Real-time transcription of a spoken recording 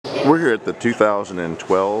We're here at the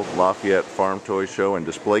 2012 Lafayette Farm Toy Show and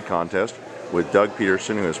Display Contest with Doug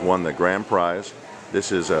Peterson, who has won the grand prize.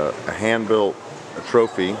 This is a hand-built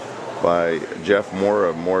trophy by Jeff Moore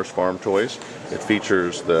of Moore's Farm Toys. It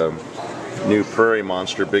features the new Prairie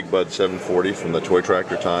Monster Big Bud 740 from the Toy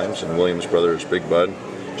Tractor Times and Williams Brothers Big Bud.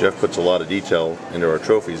 Jeff puts a lot of detail into our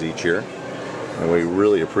trophies each year, and we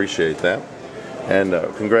really appreciate that. And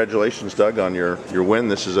congratulations, Doug, on your win.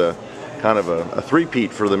 This is a kind of a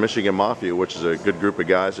three-peat for the Michigan Mafia, which is a good group of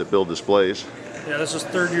guys that build displays. Yeah, this is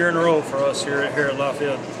third year in a row for us here at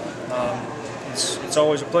Lafayette. It's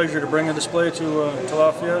always a pleasure to bring a display to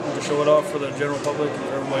Lafayette and to show it off for the general public and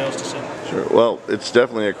for everybody else to see. Sure. Well, it's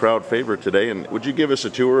definitely a crowd favorite today. And would you give us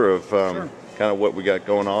a tour of Sure. kind of what we got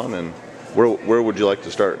going on, and where would you like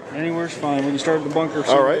to start? Anywhere's fine. We can start at the bunker.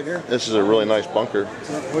 All right. This is a really nice bunker.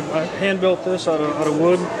 I hand-built this out of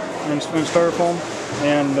wood and styrofoam,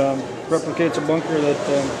 and replicates a bunker that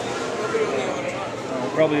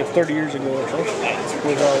probably 30 years ago or so,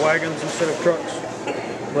 with wagons instead of trucks.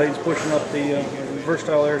 Blades pushing up the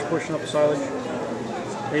versatile airs pushing up the silage.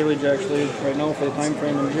 Haylage actually right now for the time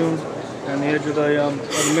frame in June, and the edge of the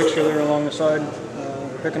mixer there along the side,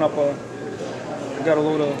 picking up got a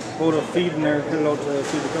load of feed in there, put it out to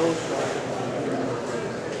feed the cows.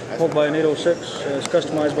 Pulled by an 806. It's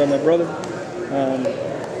customized by my brother.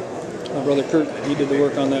 My brother Kurt, he did the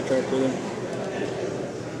work on that tractor there.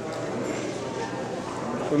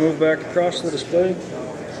 We move back across the display.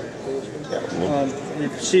 You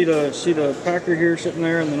see the packer here sitting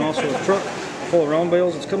there, and then also a truck full of round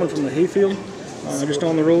bales. It's coming from the hayfield, just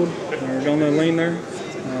down the road, or down the lane there.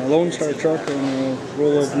 Lone Star truck and a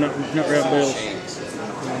roll of nut wrap bales.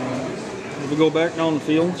 If we go back down the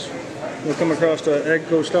fields, we'll come across the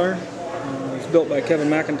Agco Star. It's built by Kevin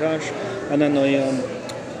McIntosh, and then the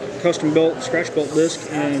custom-built, scratch-built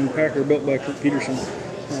disc and packer built by Peterson.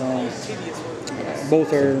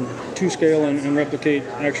 Both are two-scale and replicate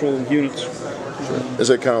actual units. Is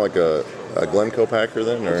it kind of like a Glencoe packer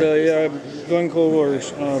then? Or? Yeah, Glencoe or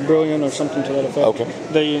Brilliant or something to that effect.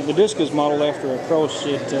 Okay. The disc is modeled after a Krauss.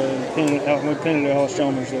 We painted it Alice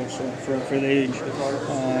Chalmers though, so for the age.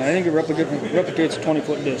 I think it replicates a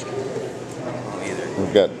 20-foot disc.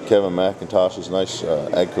 We've got Kevin McIntosh's nice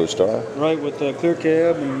Agco Star. Right, with the clear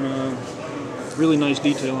cab and really nice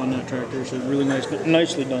detail on that tractor. It's a really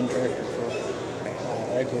nicely done tractor for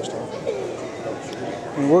Agco Star.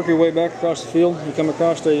 And work your way back across the field, you come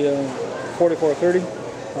across a 4430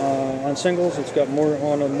 on singles. It's got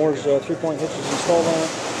one of Moore's 3-point hitches installed on it,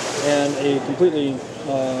 and a completely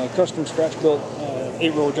custom scratch-built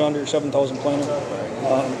 8-row John Deere 7000 planer.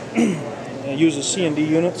 It uses C&D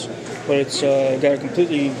units, but it's got a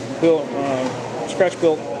completely built,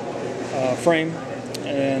 scratch-built frame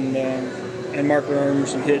and marker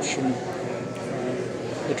arms and hitch, and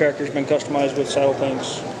the tractor's been customized with saddle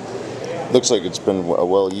tanks. Looks like it's been a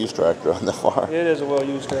well-used tractor on the farm. It is a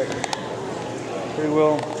well-used tractor. Pretty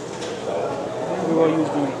well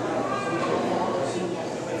used unit.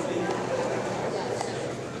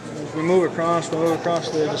 As we move across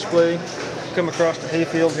the display, come across the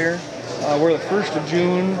hayfield here. We're the 1st of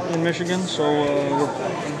June in Michigan, so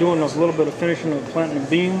we're doing a little bit of finishing of planting of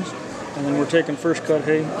beans, and then we're taking first cut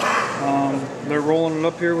hay. They're rolling it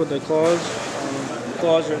up here with the claws.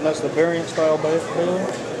 That's the variant style bale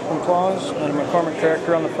from claws, and a McCormick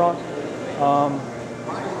tractor on the front.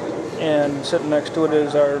 And sitting next to it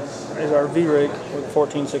is our V-rig with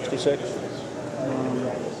 1466.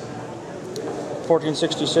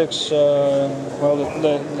 1466. Well,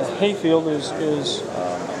 the hayfield is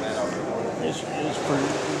for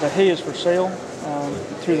the hay is for sale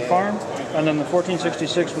through the farm, and then the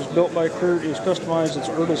 1466 was built by Kurt. It was customized. It's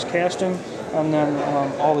Urtis casting, and then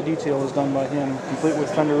all the detail is done by him, complete with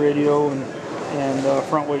fender radio and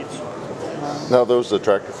front weights. Now those are the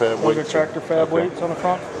tractor fab weights? Those are tractor fab weights on the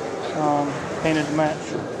front, painted to match.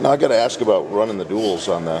 Now I got to ask about running the duals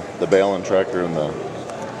on the baling tractor and the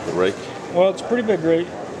rake. Well, it's a pretty big rake,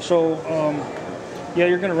 so yeah,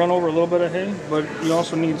 you're going to run over a little bit of hay, but you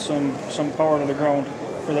also need some power to the ground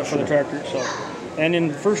for the tractor itself. And in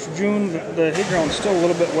the 1st of June, the hay ground is still a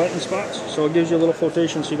little bit wet in spots, so it gives you a little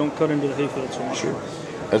flotation so you don't cut into the hayfield so much. Sure.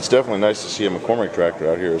 It's definitely nice to see a McCormick tractor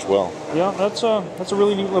out here as well. Yeah, that's a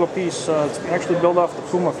really neat little piece. It's actually built off the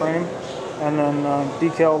Puma frame, and then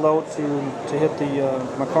decaled out to hit the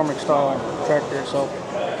McCormick style tractor itself.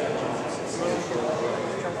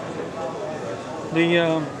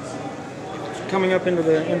 The coming up into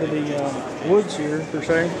the woods here per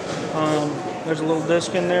se. There's a little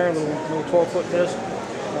disc in there, a little 12-foot disc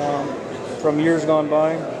from years gone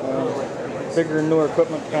by. Bigger and newer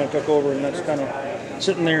equipment kind of took over, and that's kind of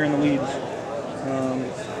sitting there in the weeds.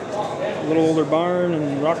 a little older barn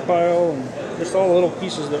and rock pile, and just all the little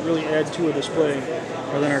pieces that really add to a display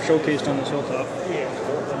are then are showcased on this hilltop.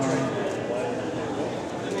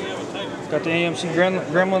 Got the AMC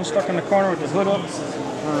Gremlin stuck in the corner with the hood up.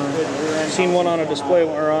 Seen one on a display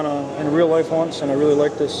or in real life once, and I really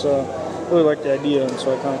like this. Really like the idea, and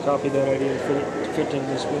so I kind of copied that idea to fit in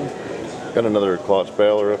the display. Got another clutch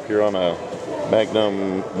baler up here on a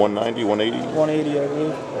Magnum 190, 180? 180, I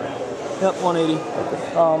believe. Yep, 180.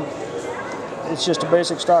 It's just a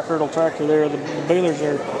basic stock hurdle tractor there. The balers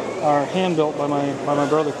are hand built by my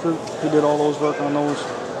brother Kurt. He did all those work on those,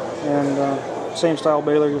 and same style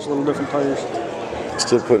baler, just a little different tires.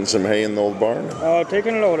 Still putting some hay in the old barn?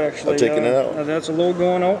 Taking it out, actually. Taking it out. That's a load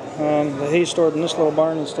going out. The hay's stored in this little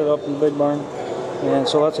barn instead of up in the big barn, and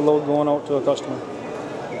so that's a load going out to a customer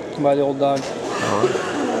by the old Dodge. All right.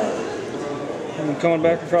 And then coming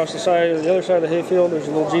back across the other side of the hayfield, there's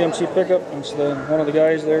a little GMC pickup. It's one of the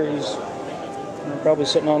guys there. He's probably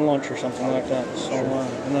sitting on lunch or something like that. So,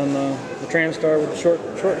 and then the Transtar with the short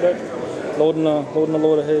deck, loading a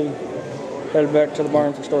load of hay, headed back to the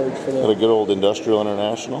barn for storage for the. Got a good old Industrial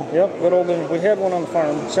International. Yep, good old. We had one on the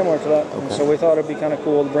farm similar to that, and so we thought it'd be kind of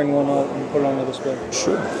cool to bring one out and put it on the display.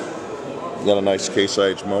 Sure. Got a nice Case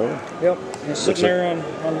IH mower. Yep, it's sitting there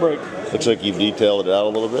on break. Looks like you've detailed it out a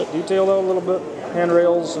little bit. Detailed out a little bit,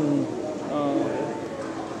 handrails and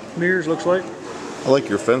mirrors. Looks like. I like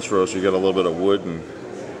your fence rows. You got a little bit of wood and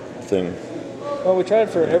thing. Well, we tried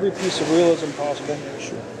for every piece of realism possible.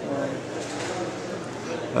 Sure.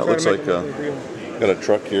 That looks like got a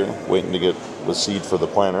truck here waiting to get the seed for the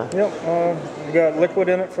planter. Yep, we got liquid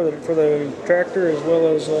in it for the tractor as well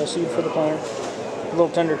as seed for the planter. A little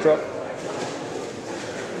tender truck.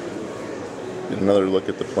 Get another look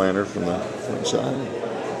at the planter from the front side.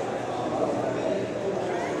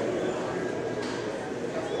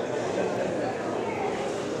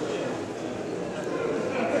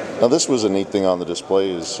 Now this was a neat thing on the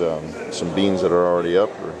display is some beans that are already up.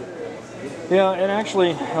 Yeah, and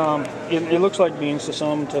actually it looks like beans to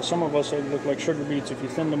some. To some of us, they look like sugar beets if you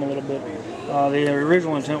thinned them a little bit. The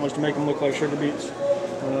original intent was to make them look like sugar beets.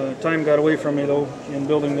 Time got away from me though in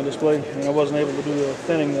building the display, and I wasn't able to do the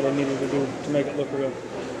thinning that I needed to do to make it look real.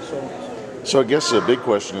 So I guess the big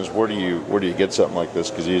question is where do you get something like this?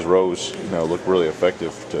 Because these rows, look really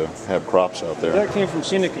effective to have crops out there. That came from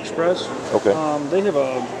Scenic Express. Okay. They have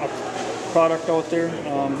a product out there.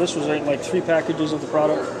 This was like 3 packages of the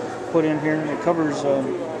product put in here. It covers. I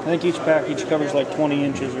think each package covers like 20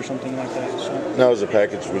 inches or something like that. So. Now, as a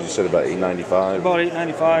package, would you said about $8.95? About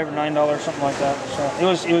 $8.95 or $9, something like that. So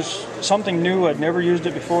it was something new. I'd never used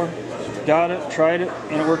it before. Got it, tried it,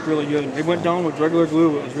 and it worked really good. It went down with regular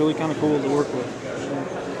glue. It was really kind of cool to work with. So.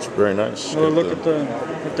 It's very nice. Another look at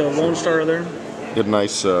the Lone Star there. Good,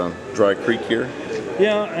 nice dry creek here.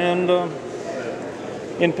 Yeah, and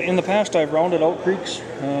in the past I've rounded out creeks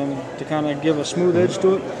to kind of give a smooth edge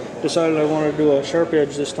to it. Decided I wanted to do a sharp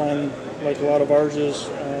edge this time, like a lot of ours is,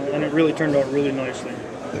 and it really turned out really nicely.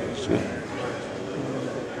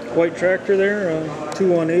 White tractor there,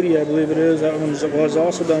 2180 I believe it is. That one was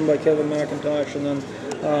also done by Kevin McIntosh, and then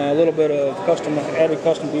a little bit of added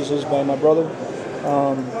custom pieces by my brother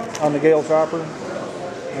on the Gale chopper.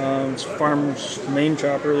 It's farm's main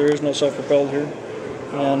chopper. There is no self-propelled here,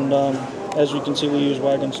 and as you can see, we use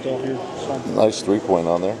wagons still here. So. Nice 3-point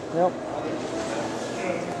on there. Yep.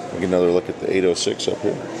 Get another look at the 806 up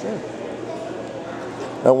here. Sure.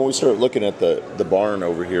 Now, when we start looking at the barn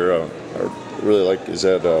over here, I really like, is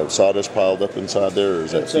that sawdust piled up inside there, or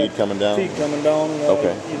is that feed coming down? Feed coming down.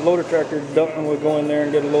 Okay. The loader tractor would go in there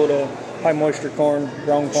and get a load of high moisture corn,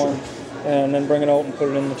 ground corn, and then bring it out and put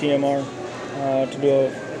it in the TMR to do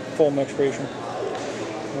a full mixation.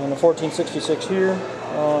 And the 1466 here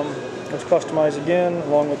was customized again,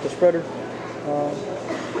 along with the spreader,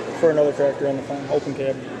 for another tractor on the farm, open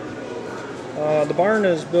cab. The barn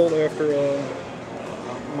is built after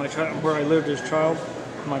where I lived as a child,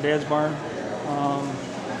 my dad's barn.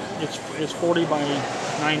 It's 40 by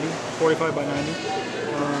 90, 45 by 90.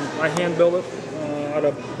 I hand built it out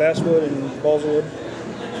of basswood and balsa wood.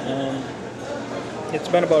 It's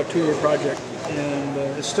been about a 2-year project, and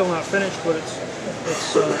it's still not finished, but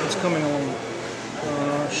it's coming along.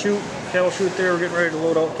 Cattle chute there. We're getting ready to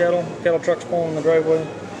load out cattle. Cattle trucks pulling in the driveway.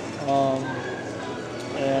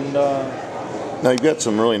 Now you've got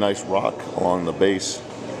some really nice rock along the base.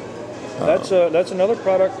 That's another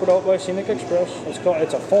product put out by Scenic Express.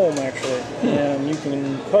 It's a foam actually, and you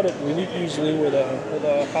can cut it really easily with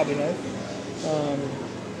a hobby knife,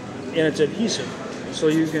 and it's adhesive, so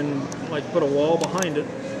you can like put a wall behind it,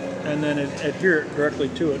 and then adhere it directly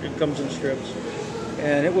to it. It comes in strips.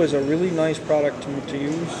 and it was a really nice product to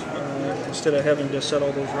use instead of having to set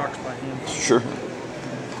all those rocks by hand. Sure.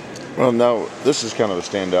 Well, now this is kind of a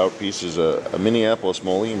standout piece. Is a Minneapolis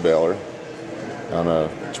Moline baler on a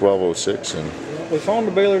 1206, and we found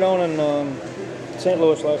the baler down in St.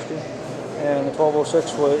 Louis last year, and the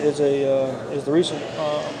 1206 is the recent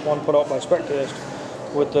one put out by Spectacast,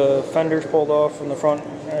 with the fenders pulled off from the front.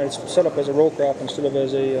 It's set up as a row crop instead of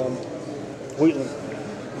as a wheatland,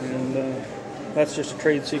 and that's just a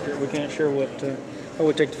trade secret. We can't share what. I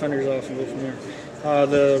would take the fenders off and go from there.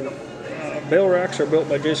 The bale racks are built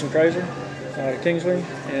by Jason Kreiser out of Kingsley,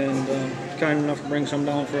 and kind enough to bring some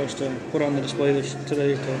down for us to put on the display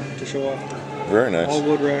today to show off. Very nice. All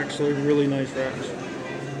wood racks, so they're really nice racks.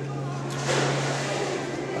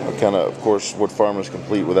 Kind of course, wood farm is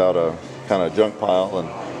complete without a kind of junk pile and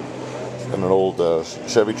an old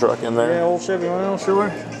Chevy truck in there. Yeah, old Chevy. Well, sure.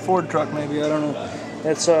 Ford truck, maybe. I don't know.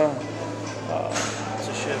 It's a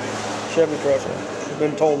Chevy truck. I've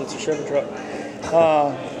been told it's a Chevy truck.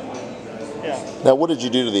 Yeah. Now, what did you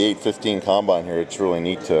do to the 815 combine here? It's really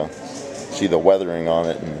neat to see the weathering on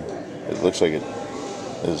it, and it looks like it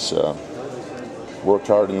is worked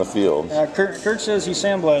hard in the field. Kurt says he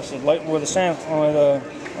sandblasted with a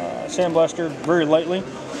sandblaster very lightly.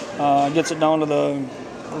 Gets it down to the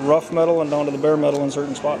rough metal and down to the bare metal in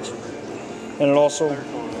certain spots, and it also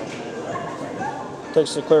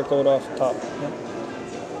takes the clear coat off the top. Yep.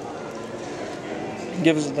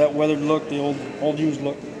 Gives it that weathered look, the old used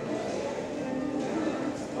look.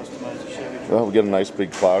 Well, we got a nice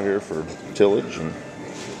big plow here for tillage, and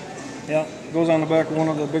yeah, it goes on the back of one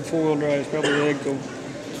of the big 4-wheel drives, probably the egg coat.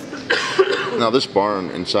 now this barn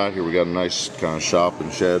inside here, we got a nice kind of shop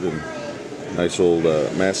and shed, and nice old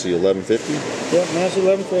Massey 1150. Yep, Massey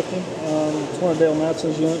 1150. It's one of Dale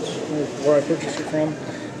Matson's units, where I purchased it from.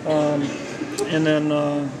 And then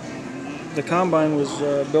the combine was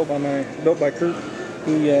built by Kurt.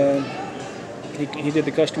 He did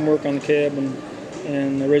the custom work on the cab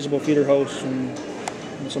and the raisable feeder house and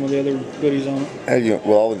some of the other goodies on it. And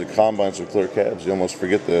all of the combines with clear cabs, you almost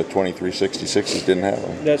forget the 2366s didn't have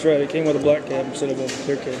them. That's right. It came with a black cab instead of a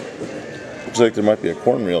clear cab. Looks like there might be a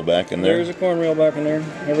corn reel back in there. There's a corn reel back in there.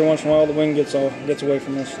 Every once in a while, the wind gets away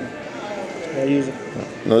from us. I use it.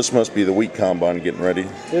 No, this must be the wheat combine getting ready.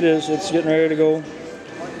 It is. It's getting ready to go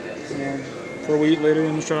for wheat later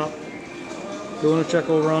in the shop. Doing a check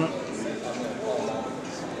over on it.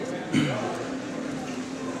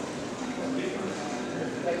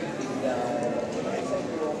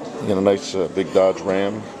 You got a nice big Dodge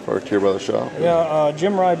Ram parked here by the shop? Yeah,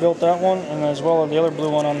 Jim Rye built that one, and as well as the other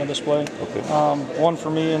blue one on the display. Okay. One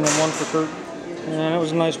for me and then one for Kurt. And it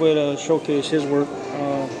was a nice way to showcase his work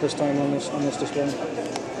this time on this display.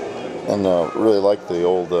 And really like the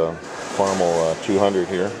old Farmel 200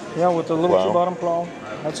 here. Yeah, with the little Plow. two-bottom plow.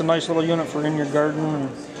 That's a nice little unit for in your garden and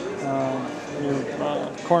your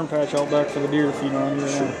corn patch out back for the deer to feed on.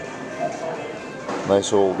 Sure.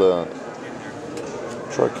 Nice old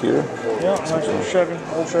truck here. Yeah, nice old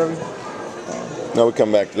Chevy, Now we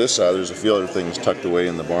come back to this side. There's a few other things tucked away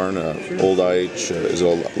in the barn. Old IH, is it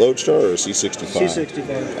a Lodestar or a C65?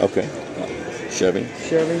 C65. Okay. Chevy.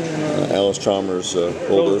 And Alice Chalmers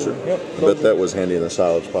bulldozer. Yep. I bet that was handy in the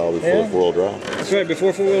silage pile before the 4-wheel drive. That's right.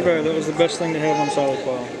 Before 4-wheel drive, that was the best thing to have on solid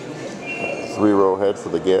plow. 3-row head for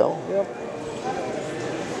the Gale. Yep.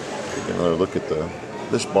 Take another look at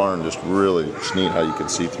this barn. Just really, it's neat how you can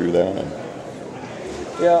see through that.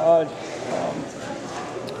 Yeah.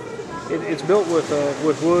 It's built with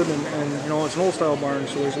wood, and it's an old style barn,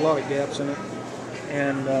 so there's a lot of gaps in it.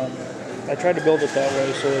 And I tried to build it that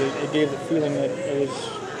way, so it gave the feeling that it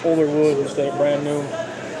was older wood instead of brand new,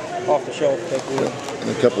 off the shelf type wood. And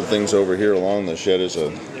a couple things over here along the shed is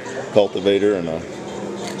a cultivator and a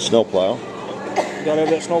snowplow. Gotta have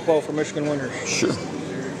that snowplow for Michigan winters. Sure.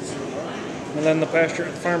 And then the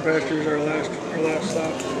farm pastures are our last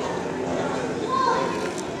stop.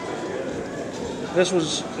 This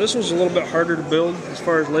was a little bit harder to build as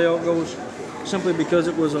far as layout goes, simply because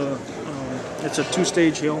it's a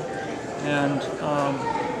 2-stage hill, and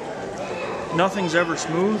nothing's ever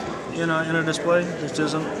smooth in a display. This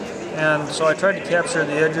isn't, and so I tried to capture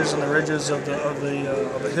the edges and the ridges of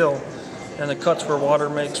the hill, and the cuts where water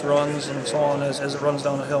makes runs and so on as it runs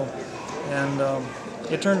down the hill, and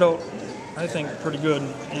it turned out, I think, pretty good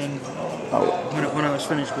when I was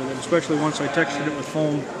finished with it, especially once I textured it with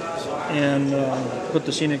foam and put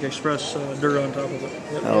the Scenic Express dirt on top of it.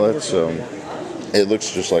 Oh, that's it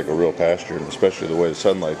looks just like a real pasture, especially the way the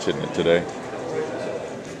sunlight's hitting it today.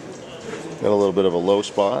 Got a little bit of a low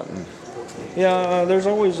spot, and Yeah, there's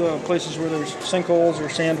always places where there's sinkholes or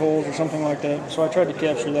sand holes or something like that. So I tried to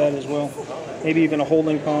capture that as well. Maybe even a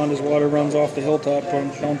holding pond as water runs off the hilltop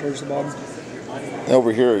down towards the bottom.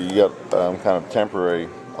 Over here, you got kind of temporary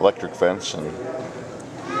electric fence, and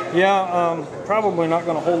Yeah, probably not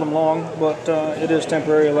going to hold them long, but it is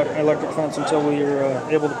temporary electric fence until we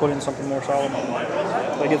are able to put in something more solid.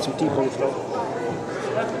 I get some T-post out.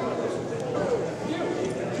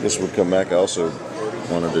 this would come back. I also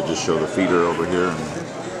wanted to just show the feeder over here. And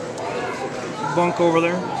Bunk over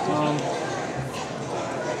there.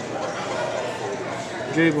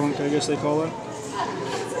 J-bunk, I guess they call it.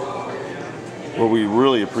 well, we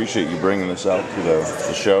really appreciate you bringing this out to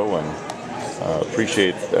the show, and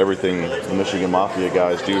appreciate everything the Michigan Mafia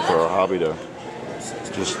guys do for our hobby to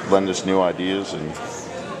just lend us new ideas, and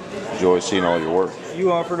enjoy seeing all your work.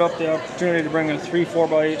 You offered up the opportunity to bring a 3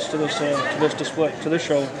 4x8s to this display, to this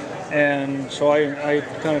show, and so I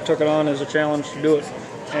kind of took it on as a challenge to do it,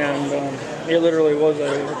 and it literally was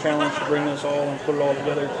a challenge to bring this all and put it all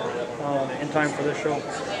together in time for this show.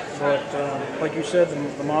 But like you said,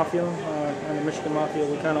 the Mafia and the Michigan Mafia,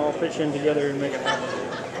 we kind of all pitch in together and make it happen.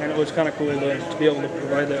 And it was kind of cool to be able to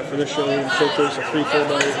provide that for this show and showcase a 3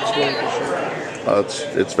 4x8 display at this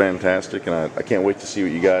show. It's fantastic, and I can't wait to see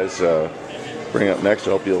what you guys bring up next.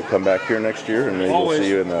 I hope you'll come back here next year, and maybe Always. we'll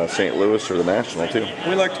see you in St. Louis or the National too.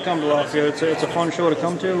 We like to come to Lafayette. It's a fun show to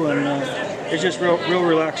come to, and it's just real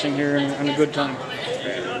relaxing here and a good time.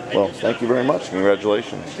 Well, thank you very much.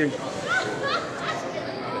 Congratulations. Thank you.